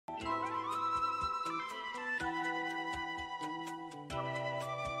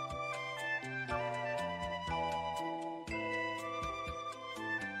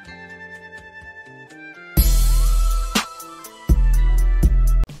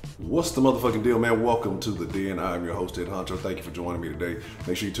What's the motherfucking deal, man? Welcome to The Den. I'm your host, Ed Honcho. Thank you for joining me today.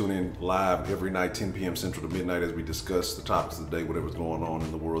 Make sure you tune in live every night, 10 p.m. Central to midnight, as we discuss the topics of the day, whatever's going on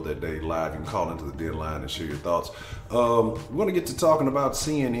in the world that day live. You can call into the Den line and share your thoughts. We're going to get to talking about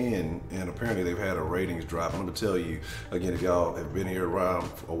CNN, and apparently they've had a ratings drop. I'm going to tell you, again, if y'all have been here around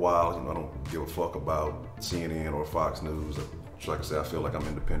for a while, I don't give a fuck about CNN or Fox News. Like I said, I feel like I'm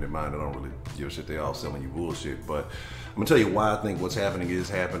independent minded. I don't really give a shit. They all selling you bullshit. But I'm gonna tell you why I think what's happening is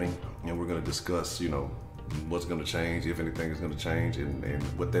happening, and we're gonna discuss, what's gonna change, if anything is gonna change, and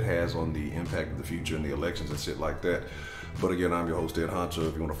what that has on the impact of the future and the elections and shit like that. But again, I'm your host, Ed Honcho.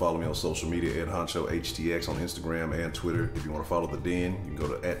 If you want to follow me on social media, Ed Honcho HTX on Instagram and Twitter. If you want to follow The Den, you can go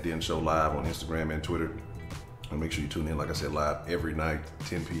to @DenShow Live on Instagram and Twitter. And make sure you tune in, like I said, live every night,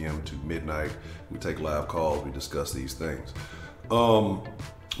 10 p.m. to midnight. We take live calls. We discuss these things. But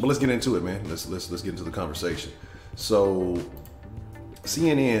let's get into it, man. Let's get into the conversation. So,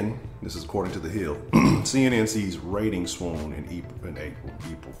 CNN, this is according to The Hill, CNN sees rating swoon in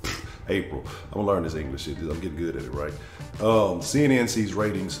April. I'm gonna learn this English shit. I'm getting good at it, right? CNN sees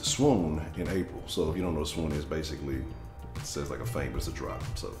ratings swoon in April. So if you don't know what swoon is, basically it says like a faint, but it's a drop.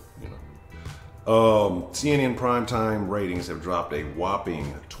 So CNN primetime ratings have dropped a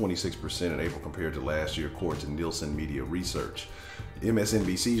whopping 26% in April compared to last year, according to Nielsen Media Research.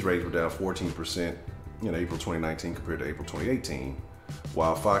 MSNBC's ratings were down 14% in April 2019 compared to April 2018,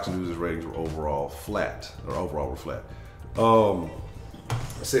 while Fox News' ratings were overall flat. I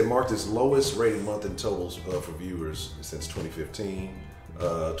said marked its lowest rated month in totals for viewers since 2015.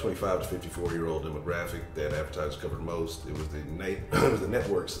 25 to 54-year-old demographic that advertisers covered most. It was the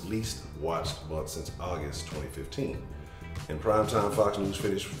network's least watched month since August 2015. In primetime, Fox News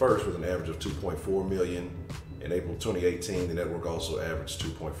finished first with an average of 2.4 million. In April 2018, the network also averaged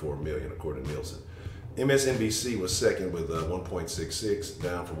 2.4 million, according to Nielsen. MSNBC was second with 1.66,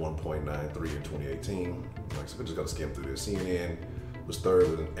 down from 1.93 in 2018. Like, so we just got to skim through this. CNN was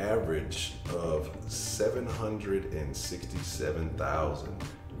third with an average of 767,000,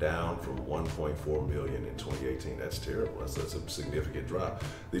 down from 1.4 million in 2018. That's terrible. That's a significant drop.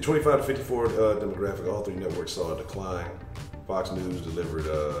 The 25 to 54 demographic, all three networks saw a decline. Fox News delivered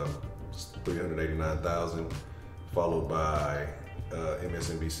 389,000, followed by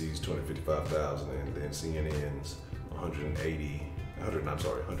MSNBC's 255,000, and then CNN's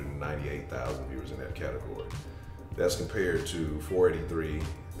 198,000 viewers in that category. That's compared to 483,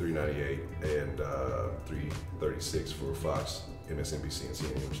 398, and 336 for Fox, MSNBC, and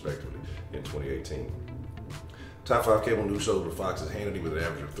CNN, respectively, in 2018. Top 5 cable news shows were Fox's Hannity with an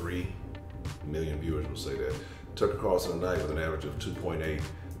average of 3 million viewers, will say that. Tucker Carlson at Night with an average of 2.8.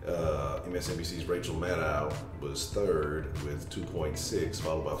 MSNBC's Rachel Maddow was third with 2.6,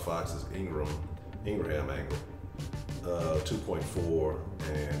 followed by Fox's Ingraham Angle, 2.4,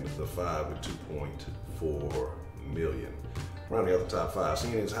 and The 5 with 2.4 million. Rounding out the top 5,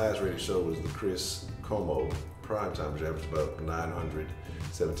 CNN's highest rated show was the Chris Kemah primetime, which averaged about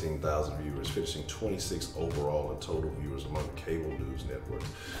 917,000 viewers, finishing 26 overall in total viewers among the cable news networks.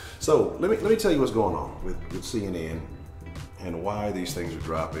 So let me tell you what's going on with CNN and why these things are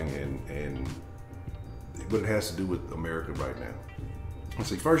dropping and what it has to do with America right now. And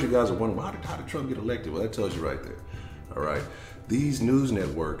see, first you guys are wondering, how did Trump get elected? Well, that tells you right there. All right, these news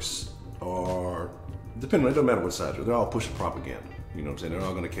networks are, depending on, it doesn't matter what side, they're all pushing propaganda. You know what I'm saying? They're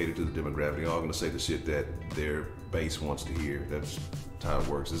all going to cater to the demographic. They're all going to say the shit that their base wants to hear. That's how it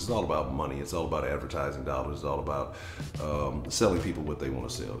works. It's all about money. It's all about advertising dollars. It's all about selling people what they want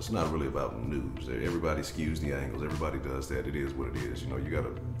to sell. It's not really about news. Everybody skews the angles. Everybody does that. It is what it is. You got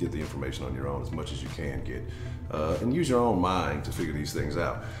to get the information on your own as much as you can get. And use your own mind to figure these things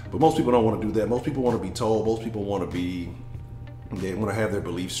out. But most people don't want to do that. Most people want to be told. Most people want to they want to have their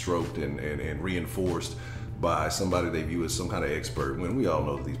beliefs stroked and reinforced by somebody they view as some kind of expert, when we all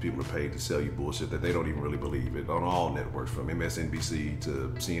know that these people are paid to sell you bullshit that they don't even really believe it, on all networks, from MSNBC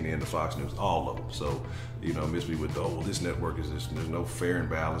to CNN to Fox News, all of them. So, miss me with this network is this, there's no fair and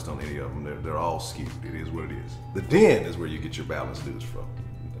balanced on any of them. They're all skewed. It is what it is. The Den is where you get your balanced news from.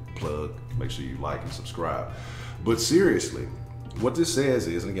 Plug, make sure you like and subscribe. But seriously, what this says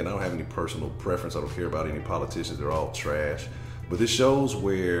is, and again, I don't have any personal preference, I don't care about any politicians, they're all trash. But this shows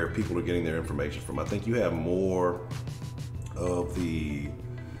where people are getting their information from. I think you have more of the,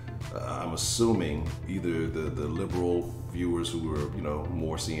 I'm assuming, either the liberal viewers who are,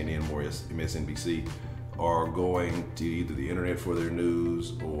 more CNN, more MSNBC, are going to either the internet for their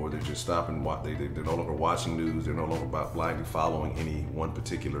news, or they're just stopping. They're no longer watching news. They're no longer blindly following any one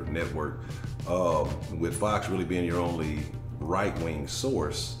particular network. With Fox really being your only right-wing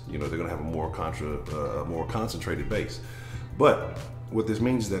source, they're going to have a more concentrated base. But what this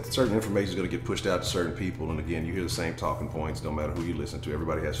means is that certain information is going to get pushed out to certain people. And again, you hear the same talking points, no matter who you listen to.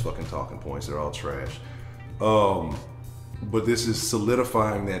 Everybody has fucking talking points. They're all trash. But this is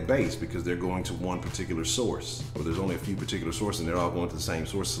solidifying that base because they're going to one particular source. Or there's only a few particular sources and they're all going to the same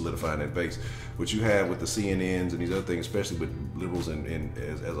source, solidifying that base. What you have with the CNNs and these other things, especially with liberals and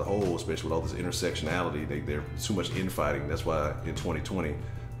as a whole, especially with all this intersectionality, they're too much infighting. That's why in 2020,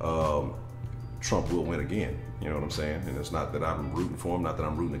 Trump will win again. You know what I'm saying? And it's not that I'm rooting for him, not that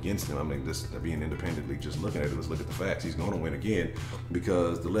I'm rooting against him. I mean, just being independently, just looking at it, let's look at the facts. He's going to win again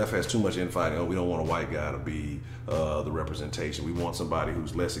because the left has too much infighting. Oh, we don't want a white guy to be the representation. We want somebody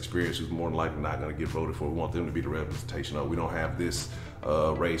who's less experienced, who's more than likely not going to get voted for. We want them to be the representation. Oh, we don't have this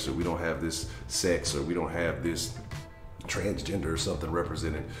race, or we don't have this sex, or we don't have this transgender or something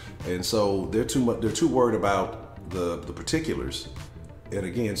represented. And so they're too worried about the particulars. And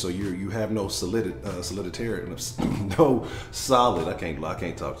again, so you have no soliditarian, no solid. I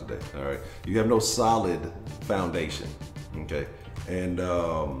can't talk today. All right, you have no solid foundation. Okay, and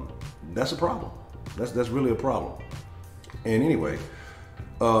that's a problem. That's really a problem. And anyway,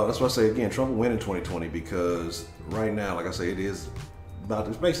 that's why I say again, Trump will win in 2020 because right now, like I say, it's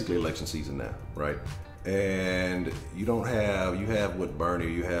basically election season now, right? And you have what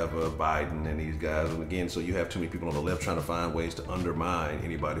Bernie, you have Biden and these guys, and again, so you have too many people on the left trying to find ways to undermine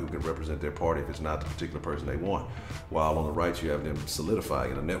anybody who can represent their party if it's not the particular person they want. While on the right, you have them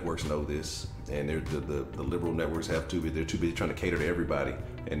solidifying, and the networks know this, and the liberal networks have too. They're too busy trying to cater to everybody,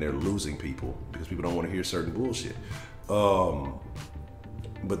 and they're losing people because people don't want to hear certain bullshit.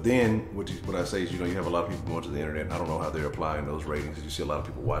 But then what I say is, you have a lot of people going to the internet, and I don't know how they're applying those ratings. You see a lot of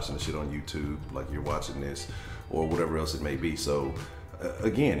people watching the shit on YouTube, like you're watching this, or whatever else it may be. So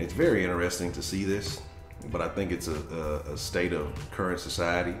again, it's very interesting to see this, but I think it's a state of current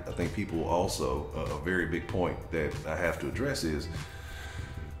society. I think people also, a very big point that I have to address is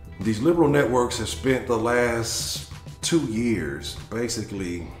these liberal networks have spent the last 2 years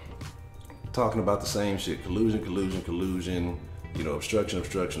basically talking about the same shit: collusion,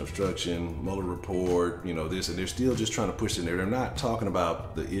 obstruction, Mueller report, this, and they're still just trying to push it in there. They're not talking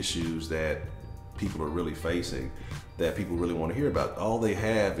about the issues that people are really facing, that people really want to hear about. All they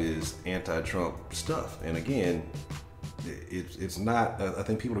have is anti-Trump stuff. And again, it's not, I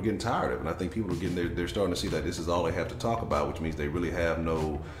think people are getting tired of it. And I think people are they're starting to see that this is all they have to talk about, which means they really have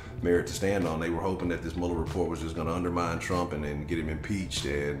no merit to stand on. They were hoping that this Mueller report was just going to undermine Trump and then get him impeached,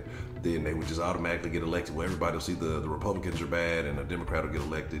 and then they would just automatically get elected. Well, everybody will see the Republicans are bad and a Democrat will get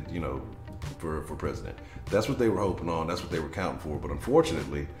elected, for president. That's what they were hoping on. That's what they were counting for. But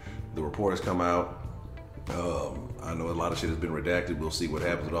unfortunately, the report has come out. I know a lot of shit has been redacted. We'll see what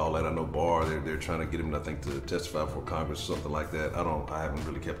happens with all that. I know Barr, they're trying to get him, I think, to testify before Congress or something like that. I haven't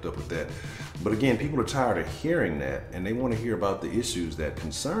really kept up with that. But again, people are tired of hearing that, and they want to hear about the issues that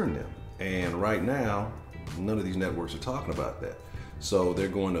concern them. And right now, none of these networks are talking about that. So they're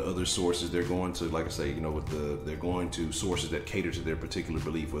going to other sources. They're going to, like I say, they're going to sources that cater to their particular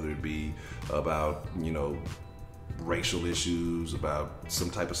belief, whether it be about, racial issues, about some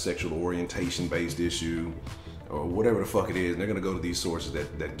type of sexual orientation based issue, or whatever the fuck it is. And they're going to go to these sources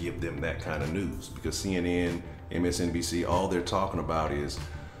that give them that kind of news, because CNN, MSNBC, all they're talking about is,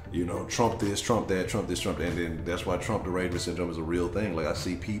 Trump this, Trump that, Trump this, Trump that. And then that's why Trump derangement syndrome is a real thing. Like, I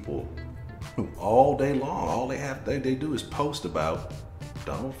see people who all day long, all they do is post about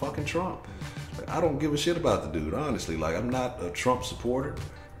Donald fucking Trump. Like, I don't give a shit about the dude, honestly. Like, I'm not a Trump supporter.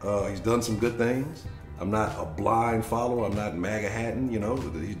 He's done some good things. I'm not a blind follower. I'm not MAGA hatting,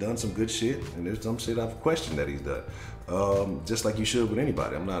 He's done some good shit, and there's some shit I've questioned that he's done. Just like you should with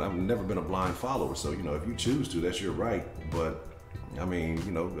anybody. I've never been a blind follower, so, if you choose to, that's your right. But, I mean,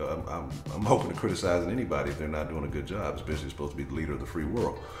 I'm open to criticizing anybody if they're not doing a good job, especially if you're supposed to be the leader of the free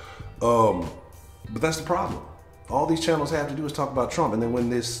world. But that's the problem. All these channels have to do is talk about Trump, and then when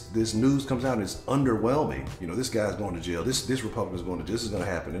this news comes out and it's underwhelming, this guy's going to jail, this Republican's going to jail, this is going to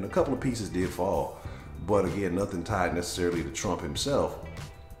happen, and a couple of pieces did fall. But again, nothing tied necessarily to Trump himself.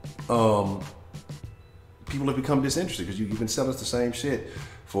 People have become disinterested because you've been selling us the same shit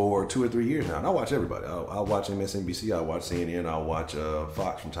for 2 or 3 years now. And I watch everybody. I'll watch MSNBC, I'll watch CNN, I'll watch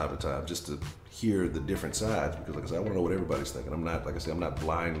Fox from time to time just to hear the different sides, because like I said, I want to know what everybody's thinking. I'm not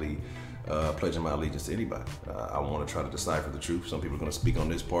blindly pledging my allegiance to anybody. I want to try to decipher the truth. Some people are going to speak on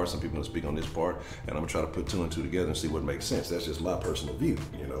this part, some people are going to speak on this part, and I'm going to try to put 2 and 2 together and see what makes sense. That's just my personal view.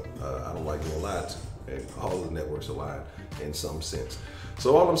 I don't like being lied to, and all of the networks are lying in some sense.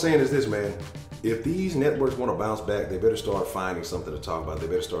 So all I'm saying is this, man. if these networks want to bounce back, they better start finding something to talk about. They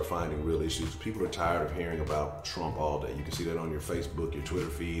better start finding real issues. People are tired of hearing about Trump all day. You can see that on your Facebook, your Twitter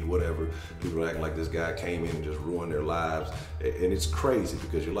feed, whatever. People are acting like this guy came in and just ruined their lives. And it's crazy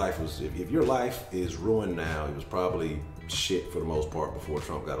because your life was, if your life is ruined now, it was probably shit for the most part before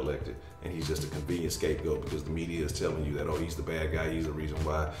Trump got elected. And he's just a convenient scapegoat because the media is telling you that, oh, he's the bad guy, he's the reason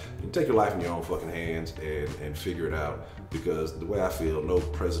why. You can take your life in your own fucking hands and figure it out, because the way I feel, no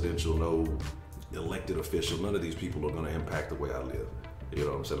presidential, no elected official, none of these people are going to impact the way I live. You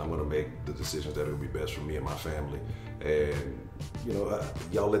know what I'm saying? I'm going to make the decisions that are going to be best for me and my family. And, you know,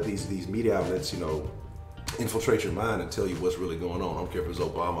 y'all let these media outlets, you know, infiltrate your mind and tell you what's really going on. I don't care if it's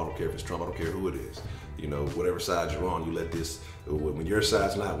Obama, I don't care if it's Trump, I don't care who it is. You know, whatever side you're on, you let this, when your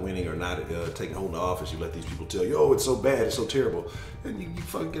side's not winning or not taking hold of office, you let these people tell you, oh, it's so bad, it's so terrible. And you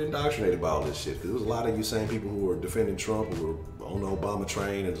fucking get indoctrinated by all this shit. Because there was a lot of you same people who were defending Trump, who were on the Obama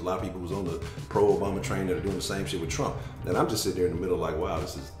train, and there's a lot of people who's on the pro-Obama train that are doing the same shit with Trump. And I'm just sitting there in the middle like, wow,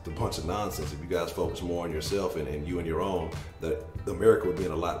 this is a bunch of nonsense. If you guys focus more on yourself and you and your own, that America would be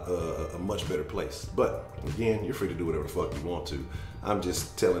in a much better place. But again, you're free to do whatever the fuck you want to. I'm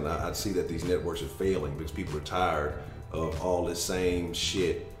just telling, I see that these networks are failing because people are tired of all this same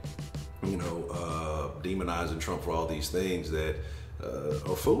shit, you know, demonizing Trump for all these things that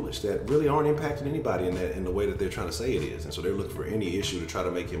are foolish, that really aren't impacting anybody in the way that they're trying to say it is. And so they're looking for any issue to try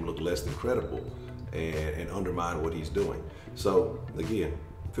to make him look less than credible and undermine what he's doing. So again,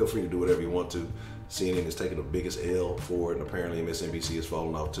 feel free to do whatever you want to. CNN is taking the biggest L for it, and apparently MSNBC is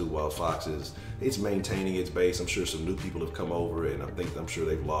falling off too, while Fox it's maintaining its base. I'm sure some new people have come over, and I'm sure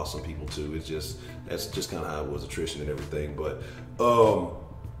they've lost some people too. That's just kind of how it was, attrition and everything. But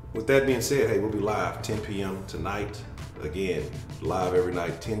with that being said, hey, we'll be live 10 p.m. tonight. Again, live every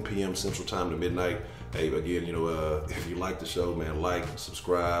night, 10 p.m. Central Time to midnight. Hey, again, you know, if you like the show, man, like,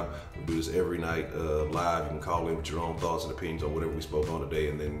 subscribe. We do this every night live. You can call in with your own thoughts and opinions on whatever we spoke on today,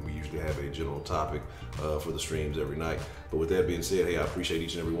 and then we usually have a general topic for the streams every night. But with that being said, hey, I appreciate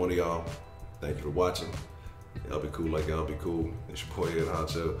each and every one of y'all. Thank you for watching. Y'all be cool like y'all be cool. It's your boy,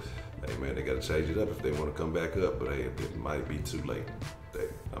 Honcho. Hey, man, they got to change it up if they want to come back up, but hey, it might be too late. Hey,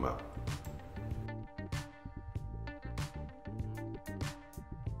 I'm out.